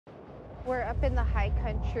We're up in the high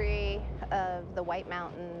country of the White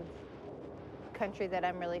Mountains, country that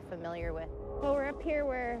I'm really familiar with. Well, we're up here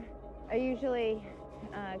where I usually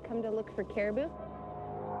come to look for caribou,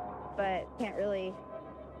 but can't really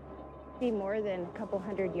see more than a couple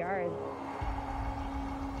hundred yards.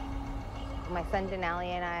 My son Denali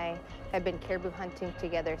and I have been caribou hunting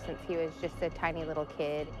together since he was just a tiny little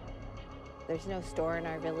kid. There's no store in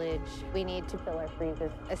our village. We need to fill our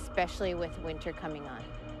freezers, especially with winter coming on.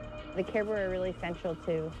 The caribou are really central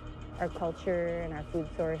to our culture and our food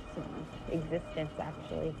source and existence,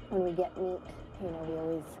 actually. When we get meat, we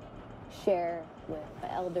always share with the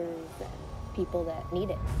elders and people that need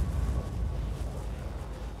it.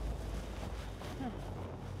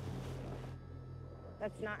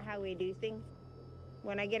 That's not how we do things.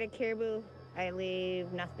 When I get a caribou, I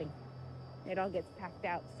leave nothing. It all gets packed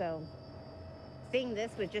out, so seeing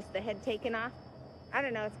this with just the head taken off, I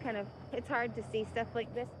don't know, it's hard to see stuff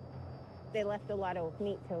like this. They left a lot of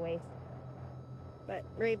meat to waste. But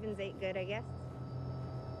ravens ate good, I guess.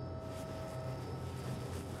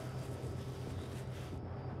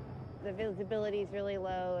 The visibility is really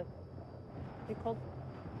low. Too cold?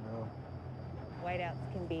 No.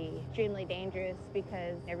 Whiteouts can be extremely dangerous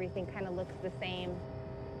because everything kind of looks the same.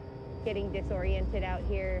 Getting disoriented out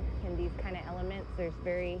here in these kind of elements, there's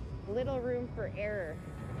very little room for error.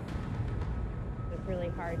 It's really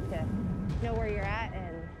hard to know where you're at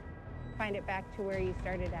and find it back to where you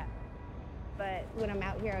started at. But when I'm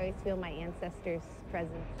out here, I always feel my ancestors'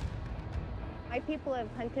 presence. My people have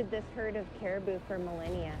hunted this herd of caribou for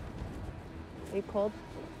millennia. Are you cold?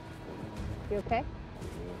 You okay?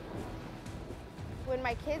 When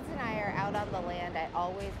my kids and I are out on the land, I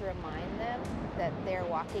always remind them that they're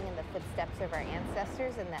walking in the footsteps of our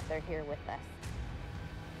ancestors and that they're here with us.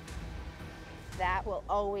 That will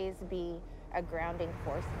always be a grounding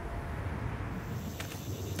force.